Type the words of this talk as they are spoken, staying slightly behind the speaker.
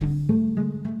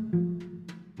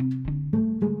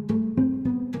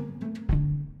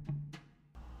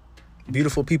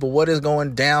Beautiful people, what is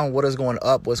going down? What is going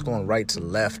up? What's going right to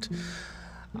left?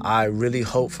 I really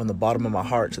hope from the bottom of my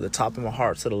heart to the top of my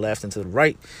heart, to the left and to the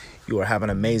right, you are having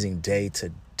an amazing day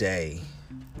today.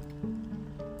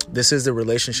 This is the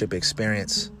Relationship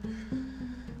Experience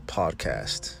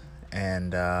podcast.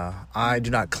 And I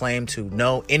do not claim to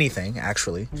know anything,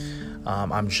 actually.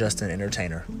 I'm just an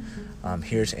entertainer. I'm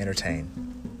here to entertain.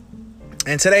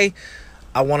 And today,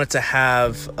 I wanted to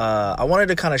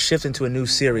kind of shift into a new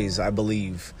series, I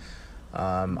believe.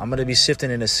 I'm going to be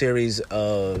shifting in a series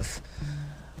of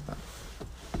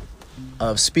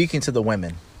speaking to the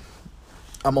women.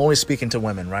 I'm only speaking to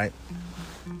women, right?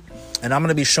 And I'm going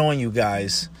to be showing you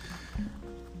guys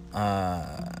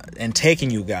and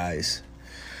taking you guys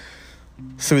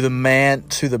through the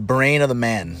brain of the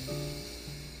man,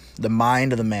 the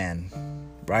mind of the man,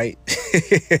 right?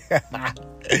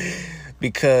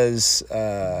 Because,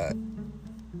 oh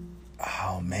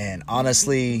man,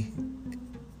 honestly,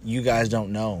 you guys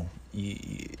don't know.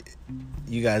 You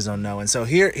guys don't know. And so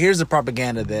here's the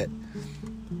propaganda that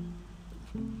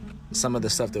some of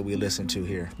the stuff that we listen to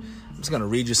here. I'm just going to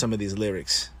read you some of these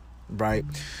lyrics, right?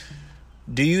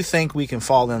 Do you think we can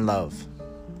fall in love?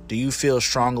 Do you feel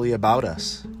strongly about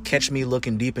us? Catch me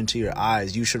looking deep into your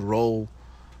eyes. You should roll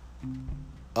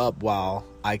up while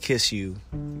I kiss you,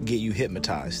 get you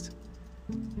hypnotized.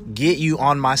 Get you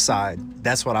on my side.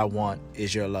 That's what I want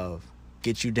is your love.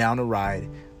 Get you down to ride.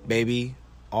 Baby,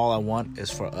 all I want is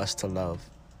for us to love.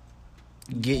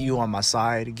 Get you on my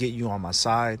side. Get you on my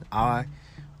side. I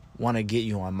want to get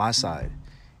you on my side.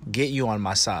 Get you on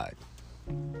my side.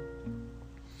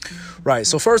 Right.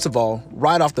 So first of all,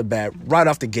 right off the bat, right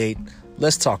off the gate,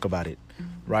 let's talk about it.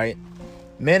 Right.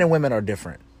 Men and women are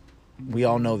different. We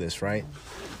all know this, right?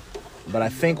 But I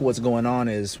think what's going on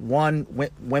is, one,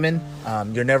 women,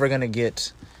 you're never going to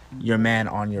get your man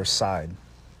on your side.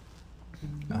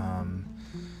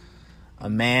 A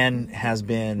man has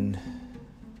been,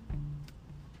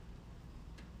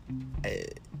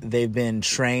 they've been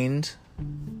trained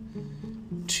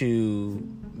to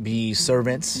be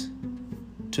servants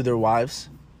to their wives.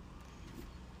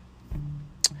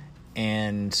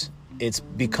 And it's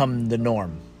become the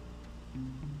norm.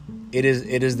 It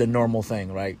is the normal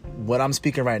thing, right? What I'm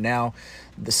speaking right now,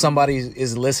 somebody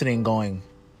is listening going,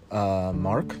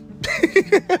 Mark?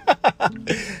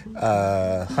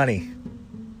 Honey,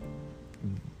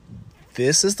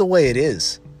 this is the way it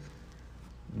is.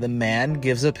 The man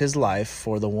gives up his life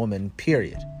for the woman,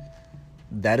 period.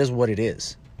 That is what it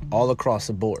is, all across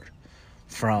the board.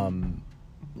 From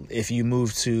if you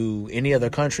move to any other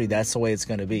country, that's the way it's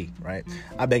going to be, right?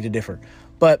 I beg to differ.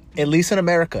 But at least in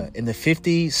America, in the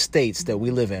 50 states that we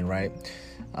live in, right?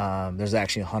 There's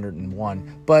actually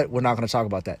 101, but we're not going to talk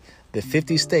about that. The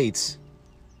 50 states,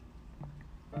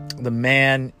 the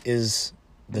man is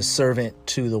the servant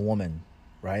to the woman,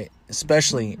 right?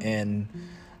 Especially in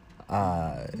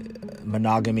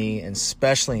monogamy and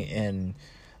especially in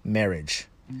marriage.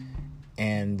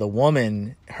 And the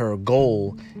woman, her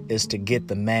goal is to get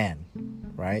the man,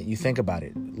 right? You think about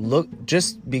it.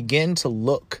 Just begin to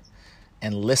look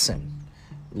and listen.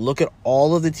 Look at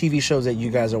all of the TV shows that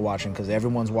you guys are watching, because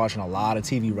everyone's watching a lot of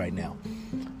TV right now.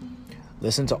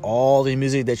 Listen to all the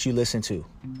music that you listen to,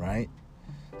 right?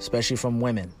 Especially from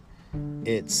women.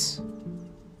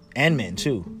 And men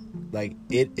too. Like,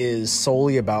 it is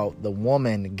solely about the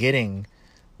woman getting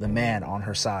the man on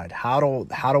her side. How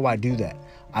do I do that?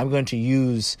 I'm going to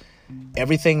use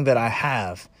everything that I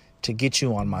have to get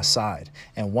you on my side.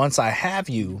 And once I have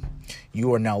you,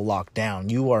 you are now locked down.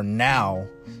 You are now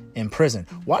in prison.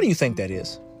 Why do you think that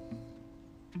is?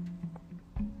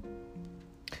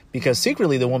 Because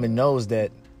secretly the woman knows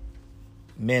that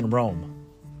men roam.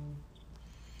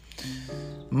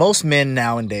 Most men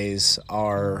nowadays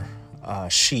are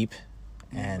sheep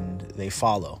and they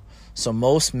follow. So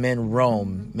most men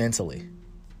roam mentally.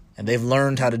 And they've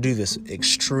learned how to do this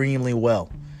extremely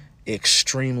well.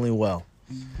 Extremely well.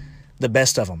 The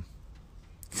best of them.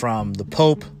 From the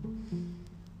Pope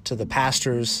to the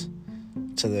pastors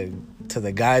to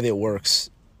the guy that works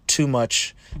too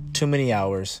many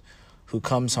hours, who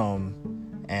comes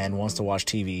home and wants to watch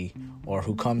TV, or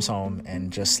who comes home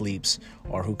and just sleeps,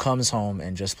 or who comes home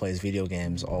and just plays video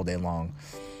games all day long.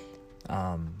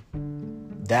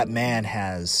 That man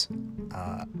has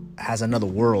another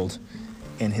world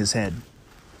in his head.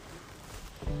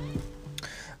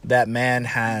 That man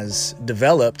has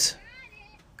developed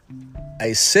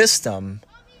a system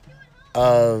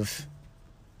of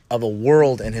a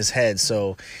world in his head.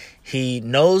 So he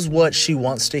knows what she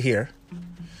wants to hear,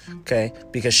 okay,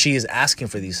 because she is asking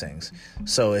for these things.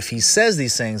 So if he says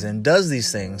these things and does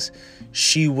these things,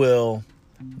 she will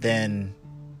then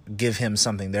give him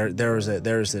something. There's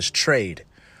this trade,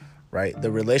 right?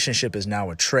 The relationship is now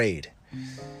a trade.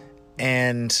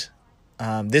 And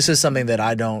this is something that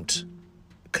I don't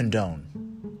condone.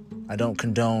 I don't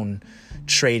condone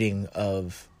trading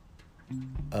of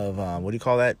what do you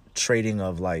call that? Trading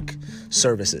of like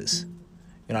services.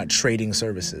 You're not trading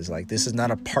services. Like, this is not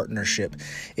a partnership.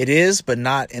 It is, but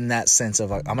not in that sense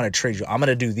of like, I'm going to trade you. I'm going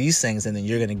to do these things and then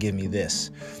you're going to give me this.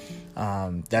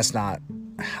 That's not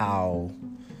how,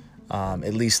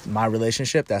 at least my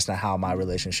relationship, that's not how my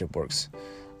relationship works.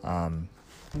 And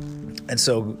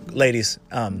so, ladies,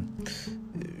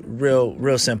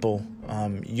 real simple.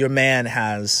 Your man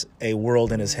has a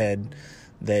world in his head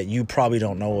that you probably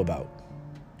don't know about.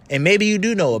 And maybe you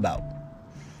do know about,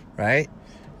 right?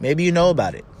 Maybe you know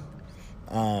about it.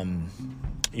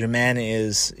 Your man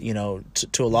is,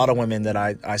 to a lot of women that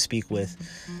I speak with,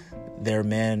 their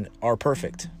men are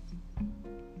perfect,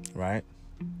 right?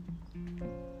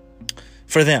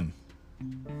 For them.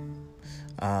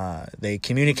 They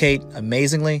communicate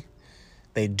amazingly.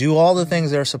 They do all the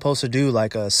things they're supposed to do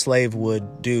like a slave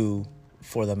would do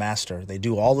for the master. They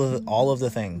do all of the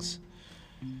things.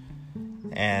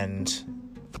 And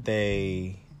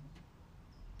they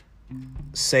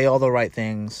say all the right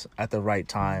things at the right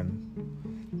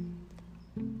time.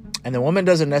 And the woman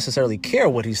doesn't necessarily care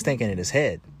what he's thinking in his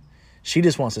head. She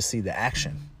just wants to see the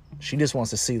action. She just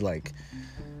wants to see like,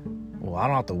 well, I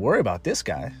don't have to worry about this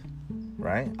guy,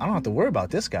 right? I don't have to worry about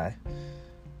this guy.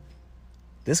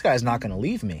 This guy's not going to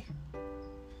leave me.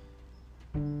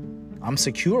 I'm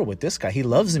secure with this guy. He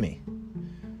loves me.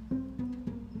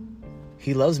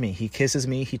 He loves me. He kisses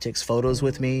me. He takes photos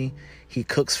with me. He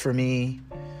cooks for me.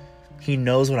 He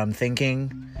knows what I'm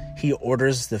thinking. He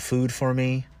orders the food for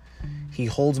me. He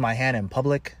holds my hand in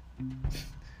public.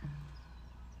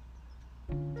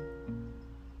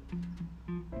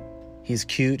 He's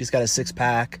cute. He's got a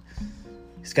 6-pack.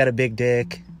 He's got a big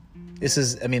dick. This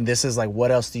is like,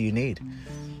 what else do you need?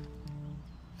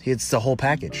 It's the whole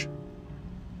package,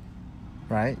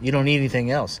 right? You don't need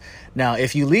anything else. Now,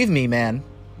 if you leave me, man,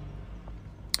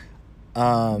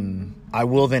 I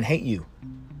will then hate you.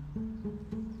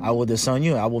 I will disown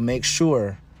you. I will make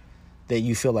sure that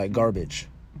you feel like garbage.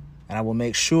 And I will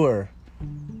make sure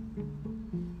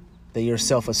that your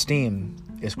self-esteem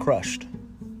is crushed.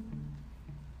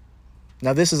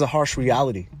 Now, this is a harsh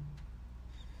reality.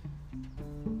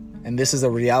 And this is a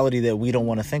reality that we don't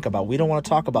want to think about. We don't want to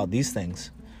talk about these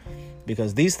things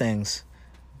because these things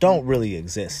don't really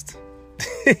exist.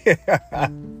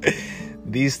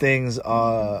 These things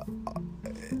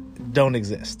don't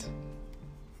exist.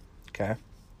 Okay?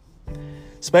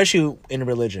 Especially in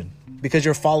religion, because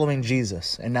you're following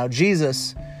Jesus. And now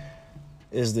Jesus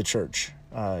is the church,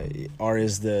 or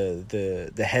is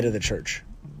the head of the church.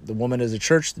 The woman is the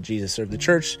church. Jesus served the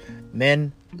church.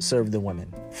 Men serve the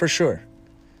women. For sure.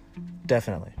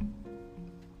 Definitely.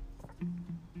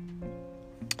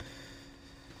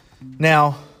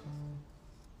 Now,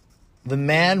 the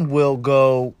man will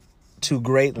go to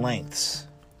great lengths.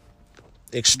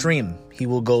 Extreme. He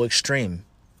will go extreme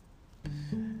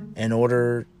in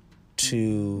order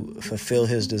to fulfill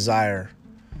his desire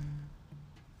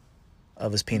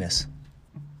of his penis.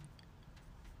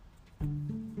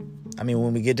 I mean,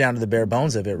 when we get down to the bare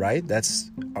bones of it, right?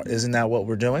 Isn't that what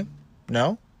we're doing?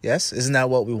 No? Yes? Isn't that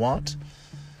what we want?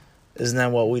 Isn't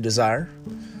that what we desire?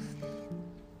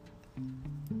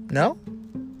 No?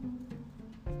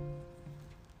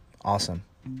 Awesome.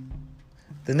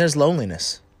 Then there's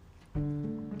loneliness.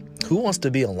 Who wants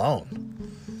to be alone?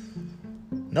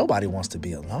 Nobody wants to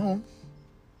be alone.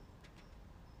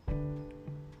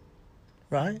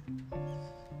 Right?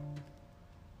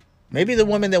 Maybe the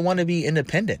women that want to be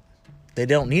independent, they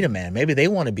don't need a man. Maybe they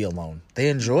want to be alone. They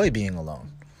enjoy being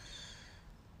alone.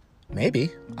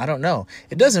 Maybe. I don't know.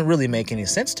 It doesn't really make any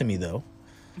sense to me, though.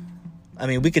 I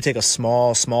mean, we could take a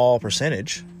small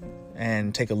percentage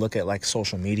and take a look at like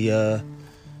social media,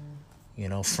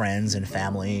 friends and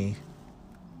family.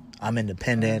 I'm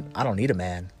independent. I don't need a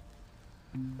man.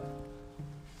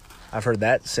 I've heard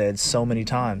that said so many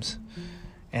times.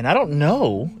 And I don't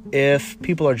know if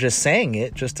people are just saying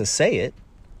it just to say it.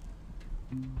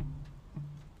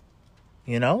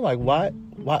 Like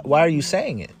why are you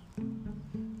saying it?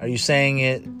 Are you saying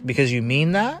it because you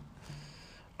mean that?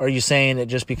 Or are you saying it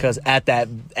just because at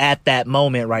that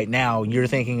moment right now, you're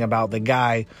thinking about the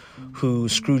guy who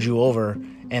screwed you over,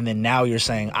 and then now you're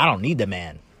saying, I don't need the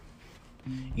man.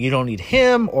 You don't need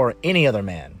him or any other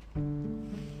man.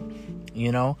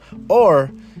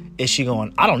 Or is she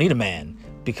going, I don't need a man,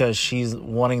 because she's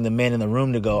wanting the men in the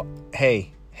room to go,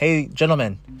 hey,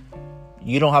 gentlemen,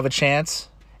 you don't have a chance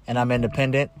and I'm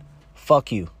independent.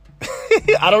 Fuck you.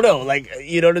 I don't know. Like,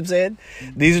 you know what I'm saying?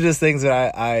 These are just things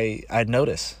that I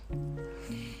notice.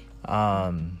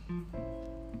 Then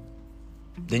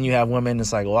you have women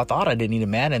that's like, well, I thought I didn't need a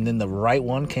man. And then the right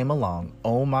one came along.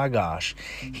 Oh my gosh.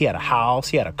 He had a house.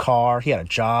 He had a car. He had a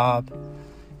job.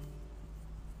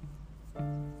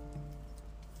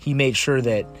 He made sure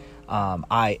that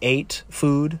I ate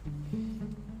food.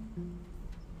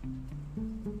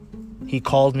 He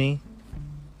called me.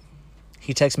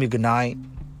 He texted me goodnight.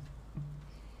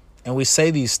 And we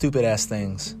say these stupid ass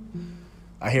things.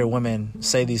 I hear women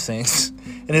say these things.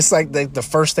 And it's like the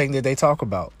first thing that they talk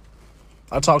about.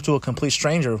 I talked to a complete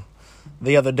stranger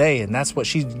the other day, and that's what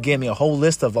she gave me a whole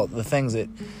list of all the things that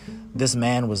this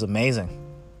man was amazing,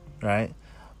 right?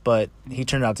 But he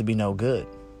turned out to be no good.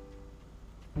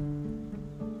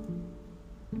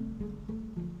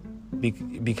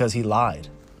 Because he lied.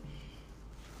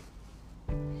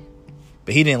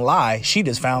 But he didn't lie. She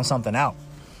just found something out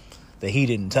that he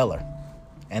didn't tell her.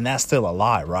 And that's still a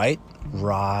lie, right?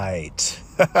 Right.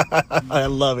 I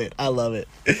love it. I love it.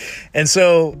 And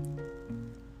so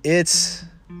it's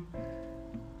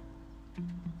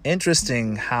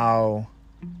interesting how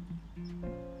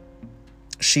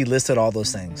she listed all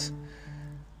those things.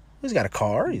 He's got a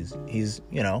car. He's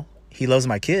he loves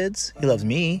my kids. He loves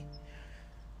me,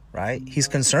 right? He's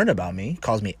concerned about me.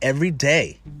 Calls me every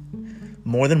day,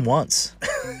 more than once.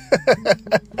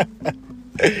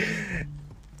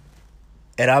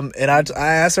 And I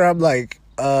asked her, I'm like,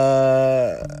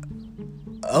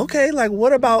 okay, like,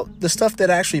 what about the stuff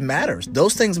that actually matters?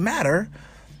 Those things matter,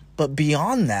 but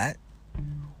beyond that,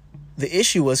 the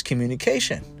issue was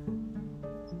communication.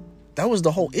 That was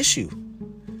the whole issue.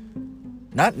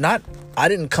 Not. I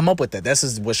didn't come up with that. This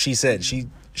is what she said. She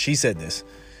said this.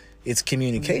 It's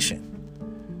communication.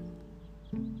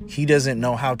 He doesn't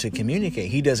know how to communicate.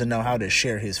 He doesn't know how to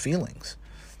share his feelings.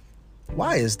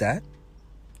 Why is that?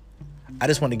 I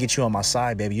just want to get you on my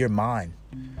side, baby. You're mine.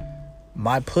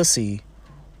 My pussy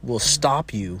will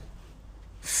stop you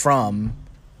from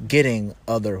getting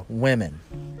other women.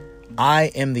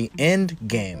 I am the end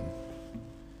game.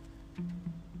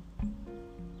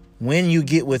 When you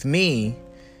get with me,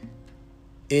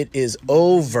 it is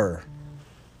over.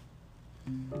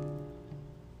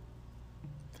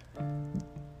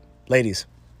 Ladies,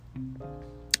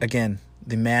 again,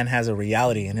 the man has a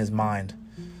reality in his mind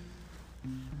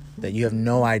that you have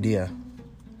no idea,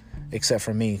 except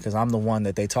for me, because I'm the one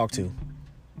that they talk to.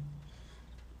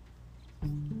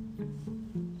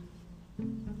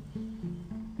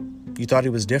 You thought he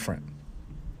was different.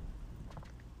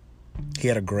 He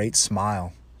had a great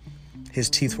smile. His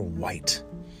teeth were white.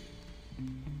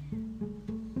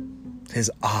 His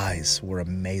eyes were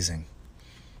amazing.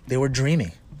 They were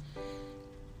dreamy.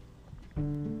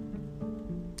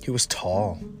 He was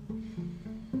tall.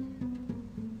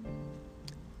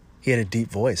 He had a deep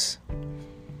voice.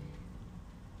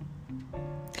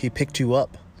 He picked you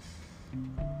up.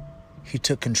 He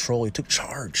took control. He took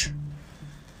charge.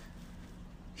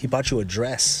 He bought you a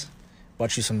dress,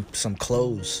 bought you some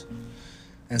clothes,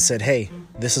 and said, hey,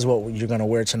 this is what you're going to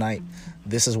wear tonight.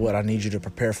 This is what I need you to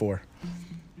prepare for.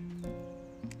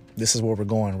 This is where we're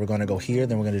going. We're going to go here,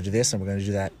 then we're going to do this, and we're going to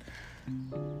do that.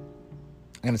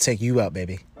 I'm going to take you out,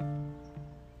 baby,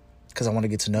 because I want to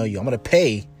get to know you. I'm going to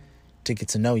pay to get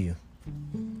to know you.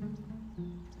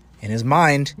 In his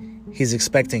mind, he's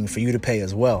expecting for you to pay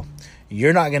as well.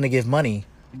 You're not going to give money,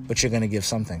 but you're going to give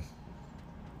something.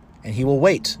 And he will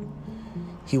wait.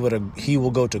 He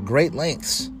will go to great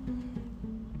lengths.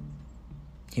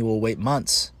 He will wait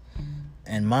months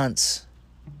and months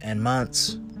and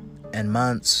months and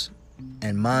months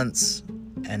and months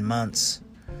and months.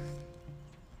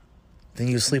 Then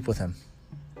you sleep with him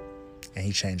and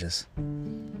he changes.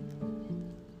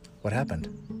 What happened?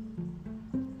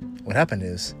 What happened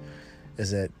is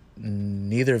that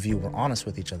neither of you were honest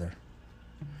with each other.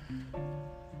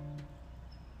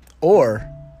 Or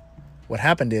what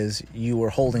happened is you were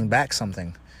holding back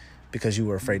something because you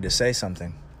were afraid to say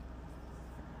something.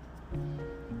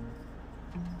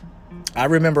 I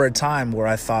remember a time where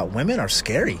I thought women are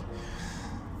scary.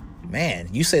 Man,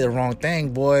 you say the wrong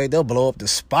thing, boy, they'll blow up the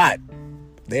spot.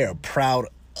 They are proud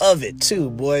of it too,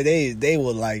 boy. They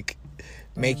will like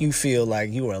make you feel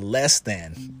like you are less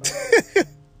than.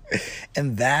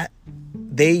 And that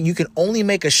you can only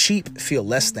make a sheep feel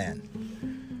less than.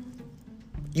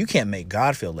 You can't make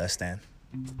God feel less than.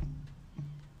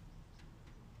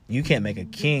 You can't make a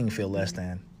king feel less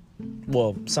than.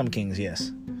 Well, some kings,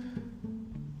 yes.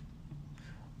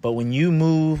 But when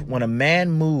a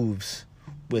man moves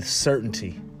with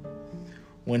certainty,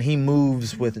 when he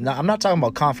moves with, I'm not talking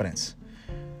about confidence,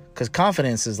 because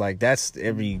confidence is like, that's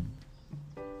every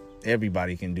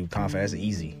Everybody can do confidence. That's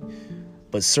easy.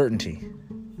 But certainty.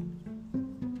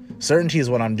 Certainty is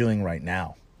what I'm doing right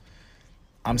now.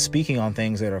 I'm speaking on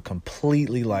things that are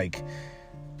completely like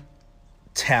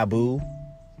taboo.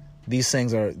 These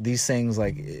things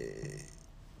like,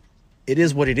 it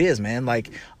is what it is, man. Like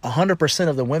 100%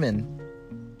 of the women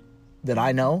that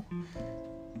I know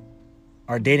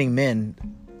are dating men,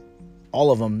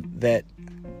 all of them, that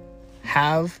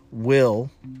have, will,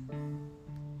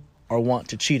 or want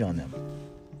to cheat on them.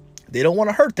 They don't want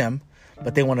to hurt them,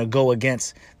 but they want to go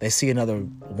against. They see another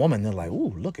woman, they're like,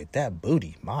 ooh, look at that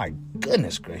booty. My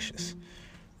goodness gracious.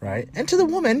 Right? And to the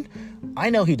woman, I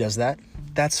know he does that.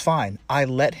 That's fine. I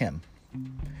let him.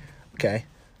 Okay?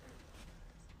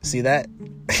 See that?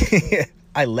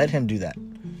 I let him do that.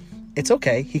 It's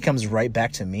okay. He comes right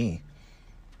back to me.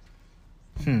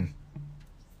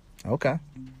 Okay.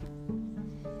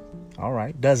 All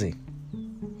right. Does he?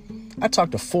 I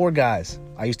talked to 4 guys.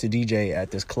 I used to DJ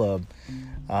at this club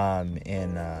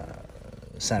in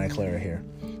Santa Clara here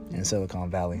in Silicon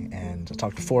Valley. And I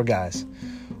talked to 4 guys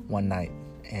one night.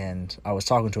 And I was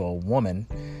talking to a woman,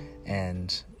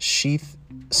 and she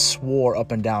swore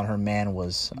up and down her man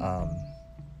was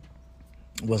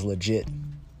legit.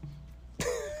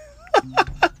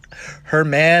 Her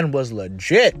man was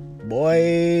legit,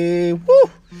 boy.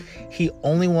 Woo! He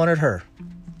only wanted her.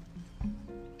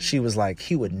 She was like,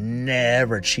 he would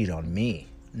never cheat on me.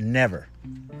 Never.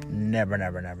 Never,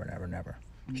 never, never, never, never.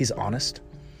 He's honest.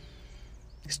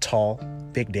 He's tall,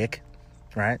 big dick,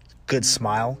 right? Good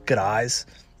smile, good eyes.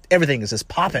 Everything is just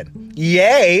popping.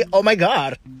 Yay! Oh my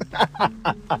God.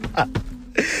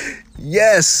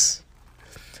 Yes.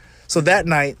 So that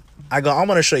night, I go, I'm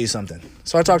going to show you something.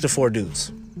 So I talked to 4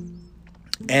 dudes.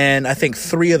 And I think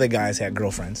 3 of the guys had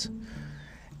girlfriends.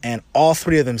 And all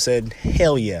 3 of them said,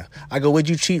 hell yeah. I go, would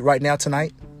you cheat right now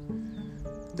tonight?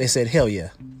 They said, hell yeah.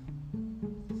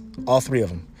 All 3 of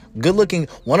them. Good looking.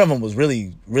 One of them was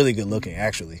really, really good looking,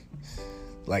 actually.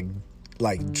 Like,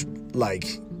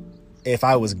 if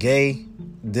I was gay,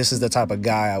 this is the type of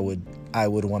guy I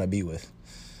would want to be with.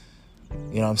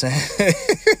 You know what I'm saying?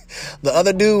 The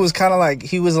other dude was kind of like,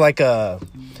 he was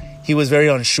very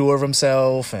unsure of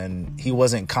himself, and he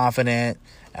wasn't confident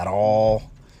at all.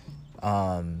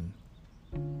 And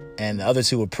the other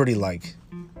 2 were pretty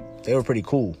they were pretty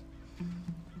cool.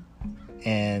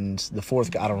 And the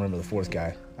 4th guy, I don't remember the 4th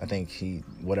guy. I think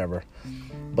whatever.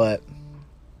 But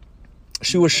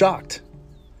she was shocked.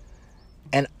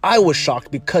 And I was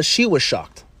shocked because she was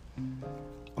shocked.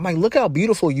 I'm like, look how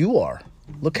beautiful you are.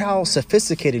 Look how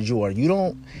sophisticated you are.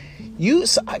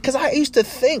 Because I used to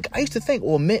think,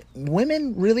 well,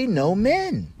 women really know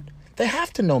men. They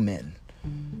have to know men.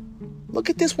 Look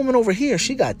at this woman over here.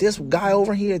 She got this guy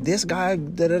over here, this guy,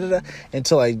 da-da-da-da.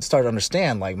 Until I started to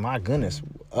understand, like, my goodness,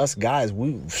 us guys,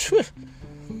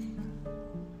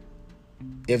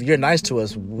 if you're nice to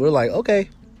us, we're like, okay,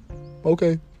 all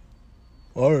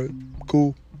right,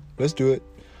 cool, let's do it.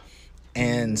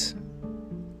 And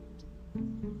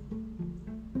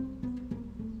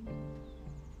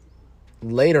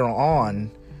later on,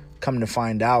 come to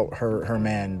find out, her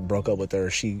man broke up with her.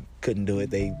 She couldn't do it.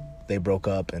 They broke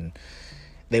up, and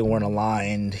they weren't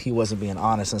aligned. He wasn't being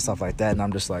honest and stuff like that. And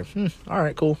I'm just like, all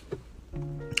right, cool.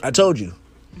 I told you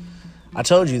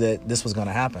that this was going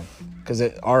to happen, because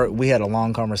we had a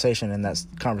long conversation, and that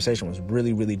conversation was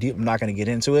really, really deep. I'm not going to get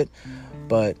into it,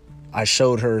 but I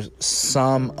showed her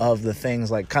some of the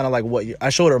things, like kind of like I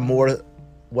showed her more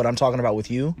what I'm talking about with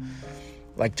you.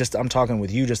 Like, just, I'm talking with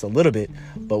you just a little bit,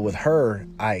 but with her,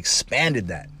 I expanded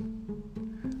that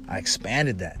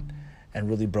and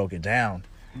really broke it down.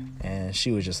 And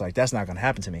she was just like, that's not going to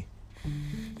happen to me.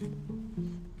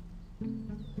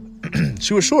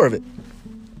 She was sure of it.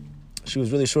 She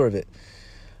was really sure of it.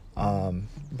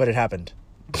 But it happened.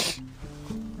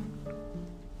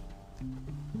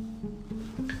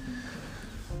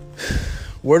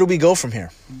 Where do we go from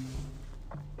here?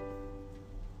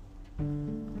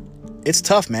 It's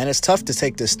tough, man. It's tough to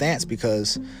take this stance,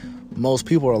 because most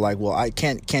people are like, well,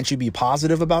 can't you be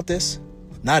positive about this?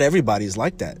 Not everybody's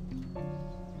like that.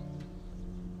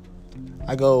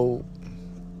 I go,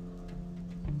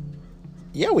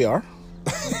 yeah, we are.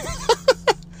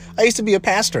 I used to be a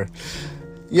pastor.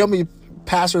 You know how many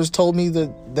pastors told me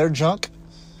that they're junk?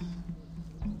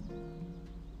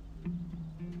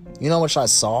 You know how much I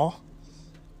saw?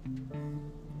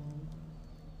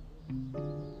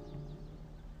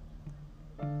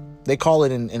 They call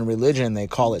it in religion, they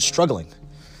call it struggling.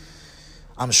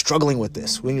 I'm struggling with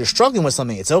this. When you're struggling with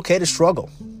something, it's okay to struggle.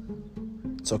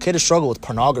 It's okay to struggle with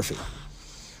pornography.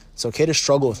 It's okay to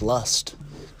struggle with lust,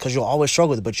 because you'll always struggle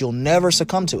with it, but you'll never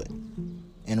succumb to it.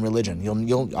 in religion.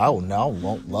 I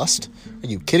won't lust. Are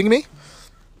you kidding me?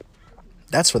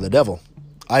 That's for the devil.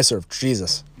 I serve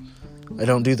Jesus. I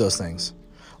don't do those things.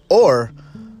 Or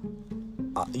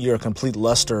you're a complete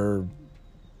luster,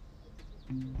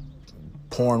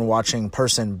 porn watching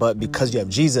person, but because you have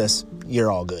Jesus, you're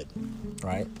all good,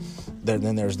 right?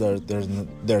 Then there's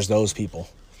those people.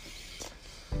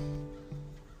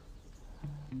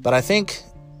 But I think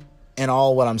in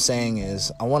all what I'm saying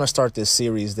is I want to start this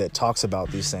series that talks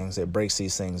about these things, that breaks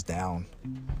these things down.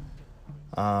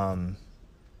 I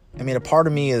mean, a part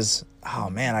of me is,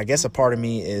 I guess a part of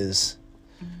me is,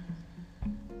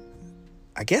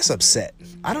 upset.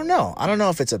 I don't know. I don't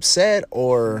know if it's upset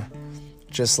or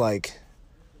just like,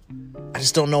 I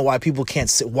just don't know why people can't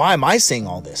see. Why am I seeing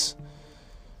all this?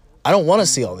 I don't want to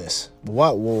see all this.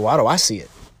 Why do I see it?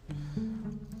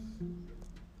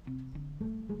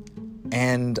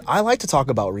 And I like to talk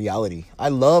about reality. I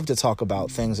love to talk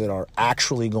about things that are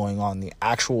actually going on, the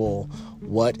actual,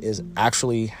 what is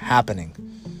actually happening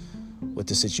with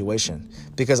the situation.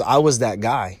 Because I was that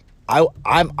guy.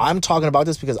 I'm talking about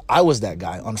this because I was that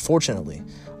guy, unfortunately.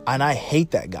 And I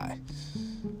hate that guy.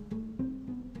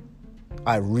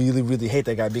 I really, really hate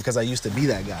that guy because I used to be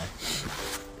that guy.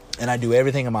 And I do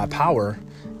everything in my power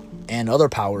and other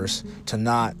powers to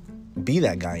not be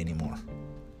that guy anymore.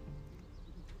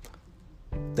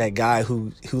 That guy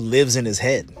who lives in his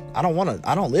head. I don't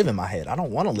live in my head. I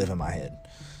don't want to live in my head.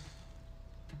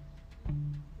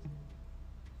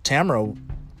 Tamara,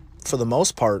 for the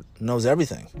most part, knows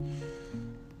everything.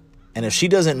 And if she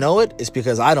doesn't know it, it's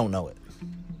because I don't know it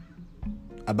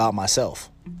about myself.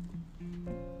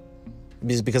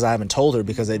 It's because I haven't told her,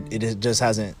 because it just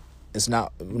hasn't, it's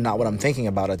not what I'm thinking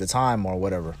about at the time or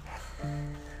whatever.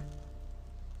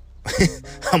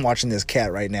 I'm watching this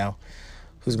cat right now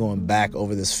who's going back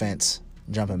over this fence,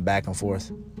 jumping back and forth.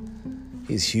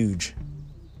 He's huge.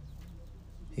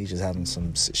 He's just having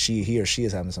he or she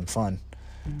is having some fun.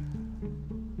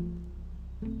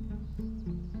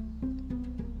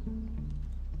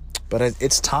 But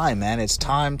it's time, man. It's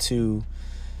time to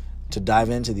dive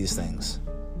into these things.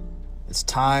 It's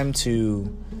time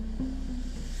to...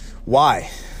 Why?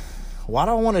 Why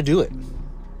do I want to do it?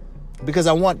 Because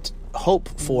I want hope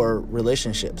for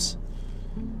relationships.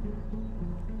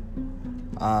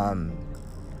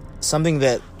 Something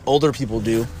that older people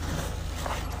do,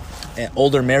 and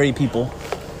older married people,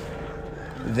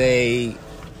 they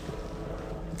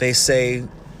say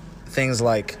things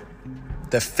like,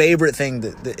 the favorite thing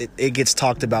that it gets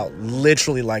talked about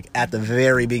literally like at the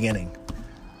very beginning.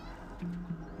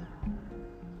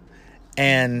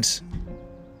 And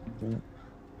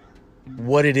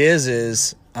what it is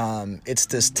it's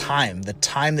this time, the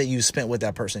time that you spent with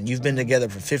that person. You've been together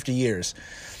for 50 years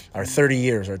or 30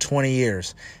 years or 20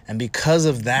 years. And because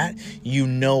of that, you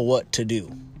know what to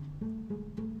do.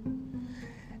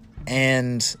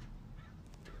 And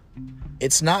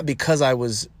it's not because I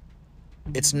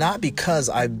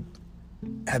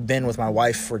have been with my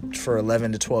wife for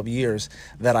 11 to 12 years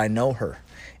that I know her.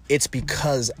 It's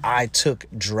because I took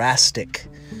drastic,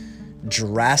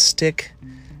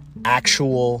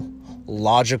 actual,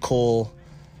 logical,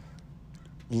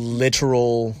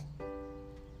 literal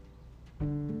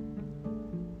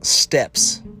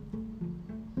steps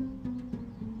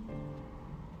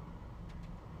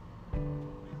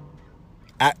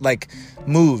like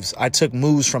moves. I took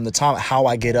moves from the time how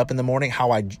I get up in the morning,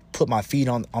 how I put my feet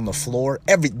on the floor,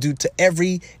 to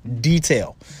every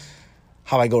detail.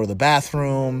 How I go to the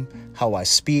bathroom, how I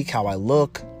speak, how I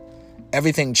look.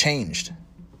 Everything changed.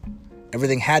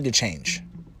 Everything had to change.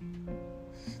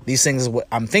 These things is what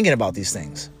I'm thinking about, these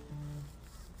things.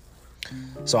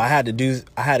 So I had to change.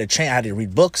 I had to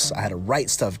read books. I had to write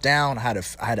stuff down. I had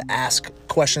to ask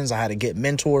questions. I had to get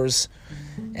mentors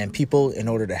and people in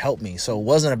order to help me. So it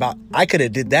wasn't about, I could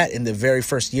have did that in the very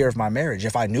first year of my marriage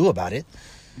if I knew about it.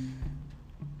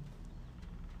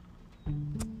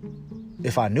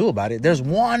 If I knew about it, there's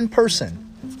one person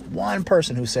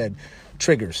who said,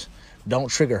 triggers, don't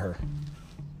trigger her.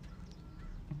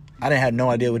 I didn't have no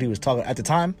idea what he was talking at the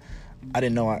time. I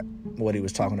didn't know what he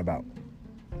was talking about.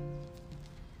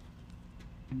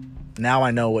 Now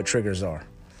I know what triggers are.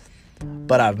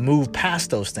 But I've moved past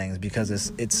those things because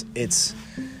it's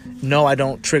no, I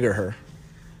don't trigger her.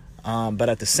 But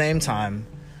at the same time,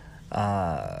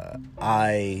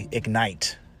 I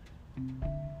ignite.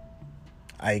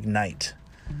 I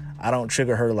don't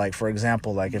trigger her. Like, for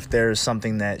example, like if there's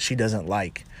something that she doesn't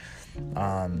like,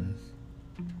 one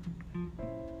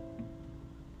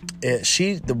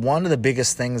of the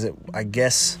biggest things that I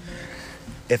guess,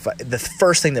 the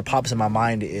first thing that pops in my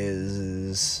mind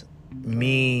is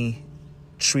me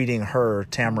treating her,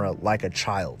 Tamara, like a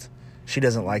child. She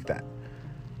doesn't like that.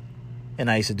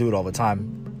 And I used to do it all the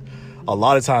time. A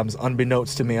lot of times,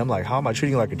 unbeknownst to me, I'm like, how am I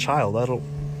treating you like a child?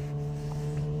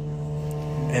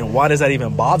 And why does that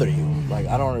even bother you? Like,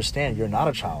 I don't understand. You're not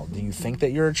a child. Do you think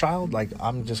that you're a child? Like,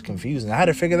 I'm just confused. And I had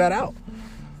to figure that out.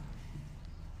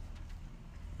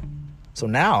 So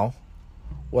now,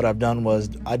 what I've done was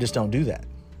I just don't do that.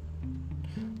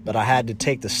 But I had to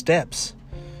take the steps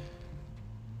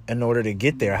in order to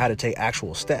get there. I had to take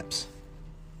actual steps.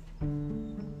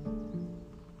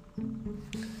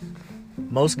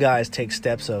 Most guys take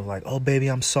steps of like, oh, baby,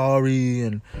 I'm sorry,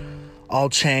 and I'll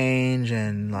change,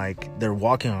 and like they're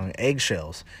walking on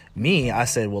eggshells. Me, I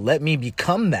said, well, let me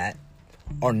become that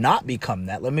or not become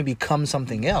that. Let me become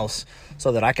something else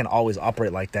so that I can always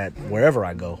operate like that wherever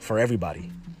I go for everybody.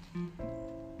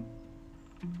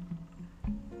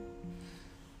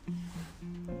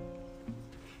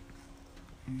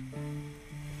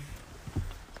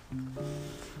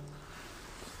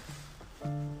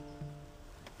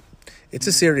 It's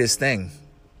a serious thing.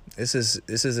 This is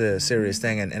a serious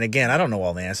thing, and again, I don't know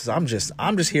all the answers. I'm just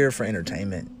here for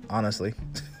entertainment, honestly.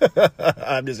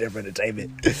 I'm just here for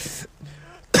entertainment.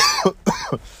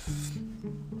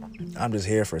 I'm just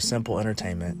here for simple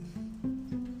entertainment.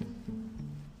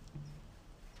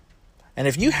 And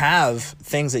if you have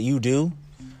things that you do,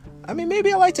 I mean,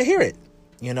 maybe I like to hear it,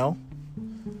 you know?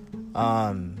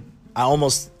 I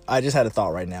just had a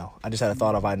thought right now. I just had a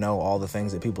thought of I know all the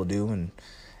things that people do, and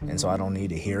so I don't need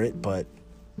to hear it, but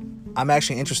I'm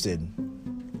actually interested.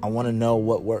 I want to know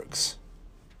what works.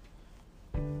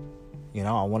 You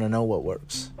know, I want to know what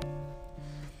works.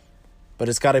 But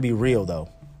it's got to be real, though.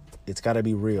 It's got to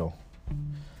be real.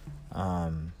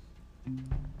 Because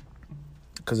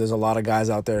there's a lot of guys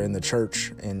out there in the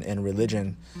church and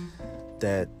religion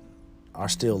that are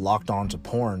still locked on to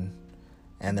porn,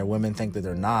 and their women think that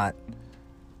they're not.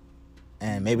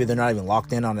 And maybe they're not even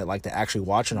locked in on it like they're actually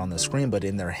watching on the screen, but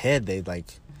in their head, they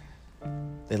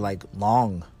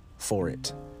long for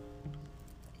it,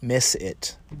 miss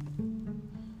it,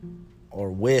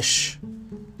 or wish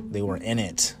they were in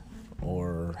it,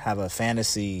 or have a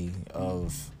fantasy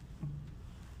of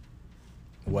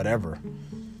whatever.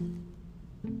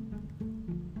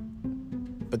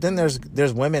 But then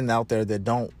there's women out there that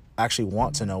don't actually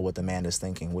want to know what the man is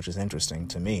thinking, which is interesting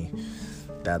to me.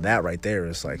 That right there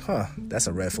is like, that's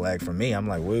a red flag for me. I'm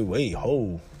like, wait,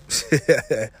 hold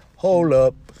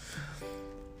up.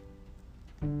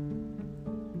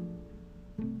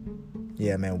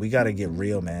 Yeah, man, we got to get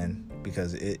real, man,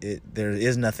 because there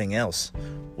is nothing else.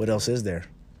 What else is there?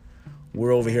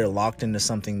 We're over here locked into a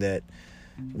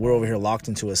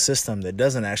system that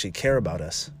doesn't actually care about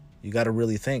us. You got to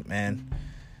really think, man.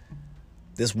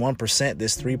 This 1%,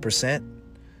 this 3%.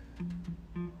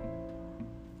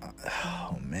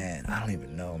 Oh, man, I don't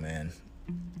even know, man.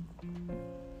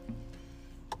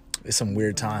 It's some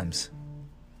weird times.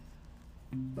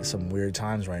 It's some weird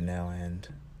times right now, and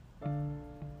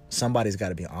somebody's got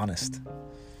to be honest.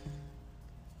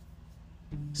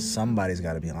 Somebody's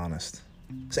got to be honest.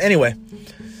 So anyway,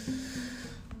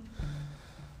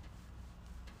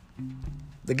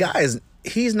 the guy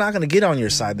he's not going to get on your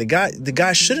side. The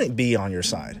guy shouldn't be on your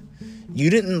side. You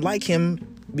didn't like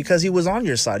him because he was on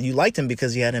your side. You liked him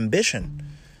because he had ambition.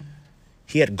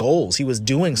 He had goals. He was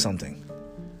doing something,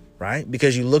 right?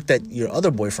 Because you looked at your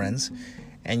other boyfriends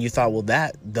and you thought, well,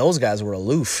 those guys were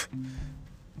aloof.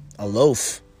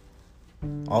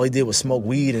 All he did was smoke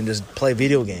weed and just play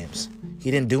video games. He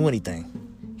didn't do anything.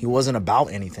 He wasn't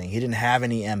about anything. He didn't have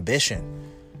any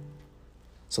ambition.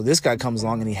 So this guy comes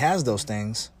along and he has those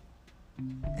things,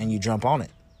 and you jump on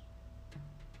it.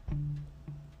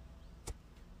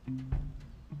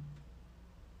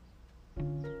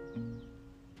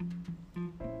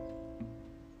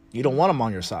 You don't want him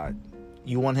on your side.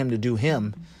 You want him to do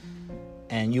him,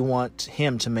 and you want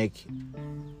him to make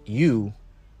you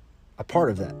a part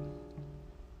of that.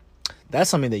 That's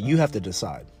something that you have to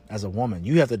decide as a woman.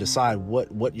 You have to decide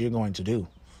what you're going to do.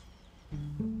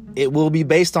 It will be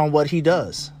based on what he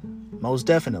does. Most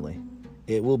definitely.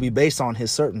 It will be based on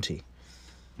his certainty.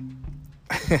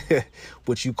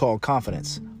 Which you call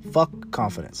confidence. Fuck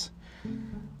confidence.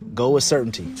 Go with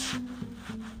certainty.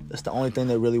 That's the only thing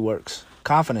that really works.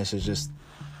 Confidence is just,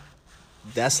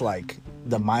 that's like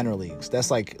the minor leagues. That's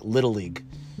like Little League.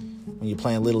 When you're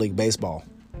playing Little League baseball.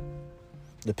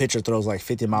 The pitcher throws like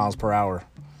 50 miles per hour.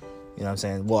 You know what I'm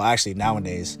saying? Well, actually,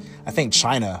 nowadays, I think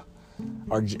China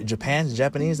or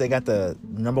Japanese, they got the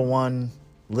number one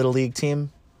Little League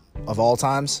team of all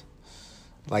times.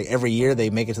 Like every year they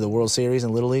make it to the World Series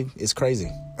in Little League. It's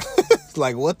crazy. It's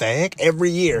like, what the heck? Every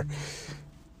year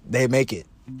they make it.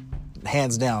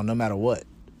 hands down, no matter what.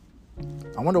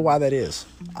 I wonder why that is.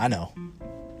 I know.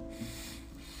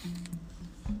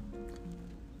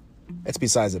 It's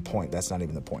besides the point. That's not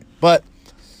even the point. But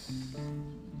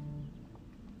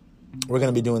we're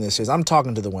going to be doing this. I'm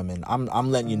talking to the women.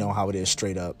 I'm letting you know how it is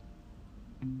straight up.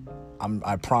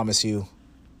 I promise you.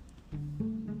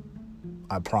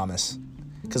 I promise.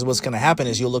 Because what's going to happen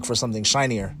is you'll look for something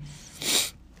shinier.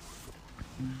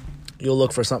 You'll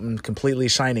look for something completely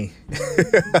shiny.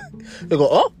 You'll go,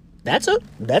 oh, that's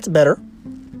better.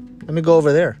 Let me go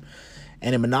over there.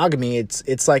 And in monogamy,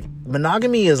 it's like,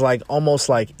 monogamy is like almost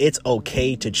like it's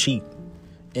okay to cheat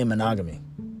in monogamy.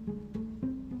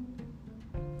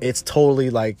 It's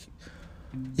totally like,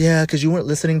 yeah, because you weren't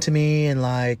listening to me and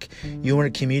like you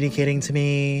weren't communicating to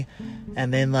me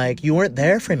and then like you weren't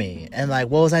there for me and like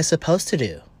what was I supposed to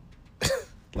do?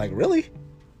 Like, really?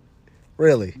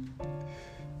 Really?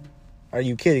 Are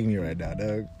you kidding me right now,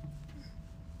 Doug?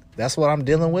 That's what I'm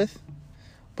dealing with?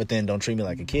 But then don't treat me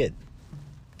like a kid.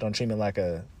 Don't treat me like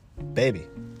a baby.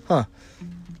 Huh.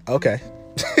 Okay.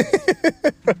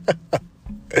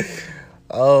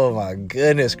 Oh my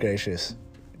goodness gracious.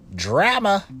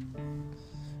 Drama.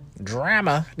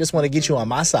 Just want to get you on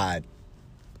my side.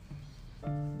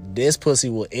 This pussy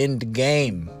will end the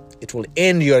game. It will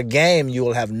end your game. You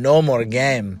will have no more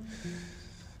game.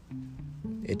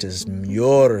 It is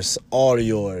yours, all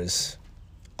yours.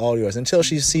 All yours. Until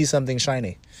she sees something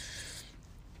shiny.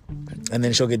 And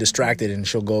then she'll get distracted and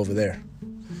she'll go over there.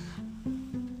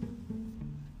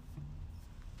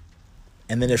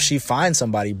 And then if she finds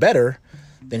somebody better,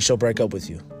 then she'll break up with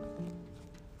you.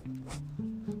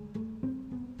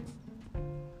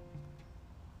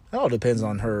 It all depends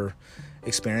on her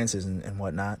experiences and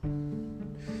whatnot.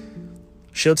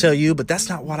 She'll tell you, but that's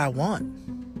not what I want.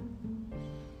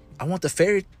 I want the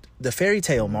fairy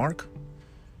tale, Mark.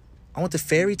 I want the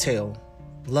fairy tale,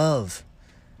 love,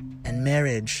 and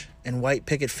marriage, and white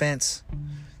picket fence.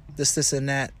 This, and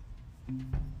that.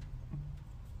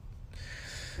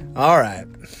 All right.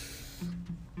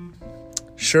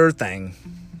 Sure thing.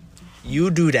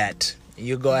 You do that.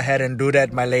 You go ahead and do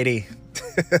that, my lady.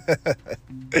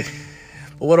 But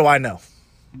what do I know?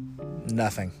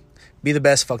 Nothing. Be the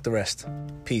best, fuck the rest.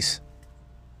 Peace.